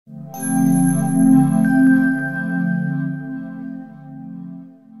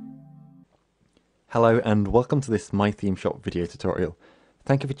Hello and welcome to this MyThemeShop video tutorial.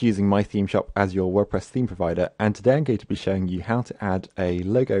 Thank you for choosing MyThemeShop as your WordPress theme provider, and today I'm going to be showing you how to add a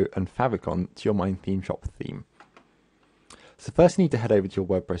logo and favicon to your MyThemeShop theme. So first you need to head over to your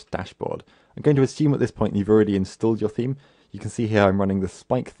WordPress dashboard. I'm going to assume at this point you've already installed your theme. You can see here I'm running the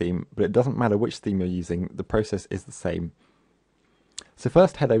Spike theme, but it doesn't matter which theme you're using, the process is the same. So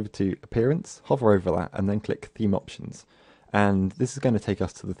first head over to Appearance, hover over that, and then click Theme Options. And this is going to take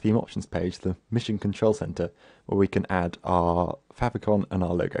us to the Theme Options page, the Mission Control Center, where we can add our favicon and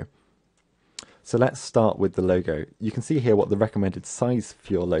our logo. So let's start with the logo. You can see here what the recommended size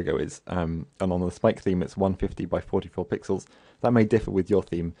for your logo is, and on the Spike theme it's 150 by 44 pixels. That may differ with your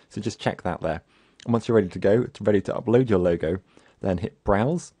theme, so just check that there. And once you're ready to go, it's ready to upload your logo, then hit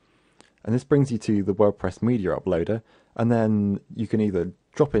Browse, and this brings you to the WordPress Media Uploader, and then you can either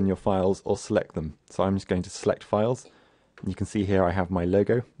drop in your files or select them. So I'm just going to select Files. You can see here I have my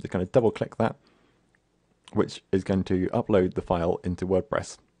logo. Just going to double click that, which is going to upload the file into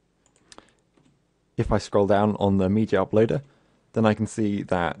WordPress. If I scroll down on the media uploader, then I can see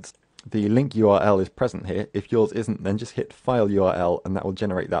that the link URL is present here. If yours isn't, then just hit File URL and that will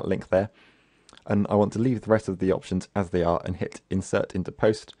generate that link there. And I want to leave the rest of the options as they are and hit Insert into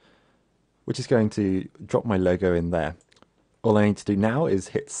Post, which is going to drop my logo in there. All I need to do now is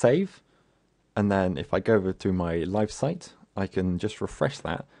hit Save. And then if I go over to my live site, I can just refresh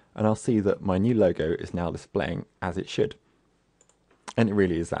that and I'll see that my new logo is now displaying as it should. And it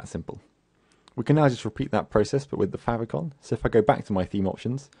really is that simple. We can now just repeat that process but with the favicon. So if I go back to my theme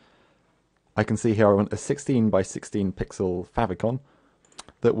options, I can see here I want a 16 by 16 pixel favicon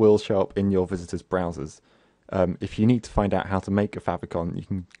that will show up in your visitors' browsers. If you need to find out how to make a favicon, you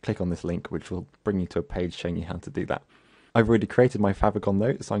can click on this link, which will bring you to a page showing you how to do that. I've already created my favicon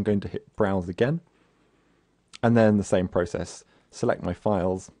though, so I'm going to hit Browse again. And then the same process. Select my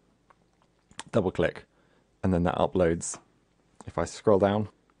files, double click, and then that uploads. If I scroll down,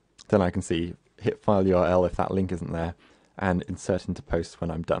 then I can see hit File URL if that link isn't there, and Insert into Post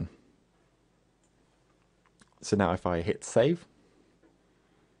when I'm done. So now if I hit Save,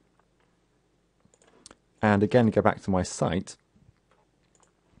 and again go back to my site,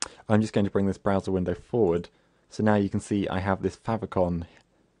 I'm just going to bring this browser window forward. So now you can see I have this favicon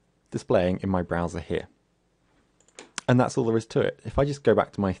displaying in my browser here. And that's all there is to it. If I just go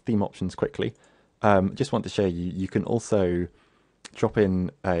back to my theme options quickly, just want to show you, you can also drop in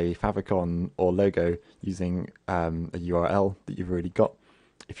a favicon or logo using a URL that you've already got,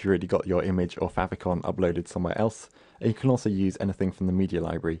 if you've already got your image or favicon uploaded somewhere else. And you can also use anything from the media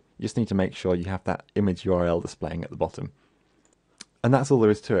library. You just need to make sure you have that image URL displaying at the bottom. And that's all there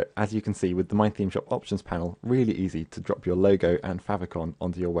is to it. As you can see with the MyThemeShop options panel, really easy to drop your logo and favicon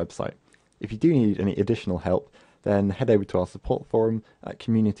onto your website. If you do need any additional help, then head over to our support forum at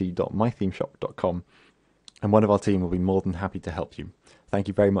community.mythemeshop.com and one of our team will be more than happy to help you. Thank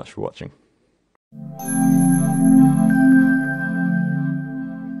you very much for watching.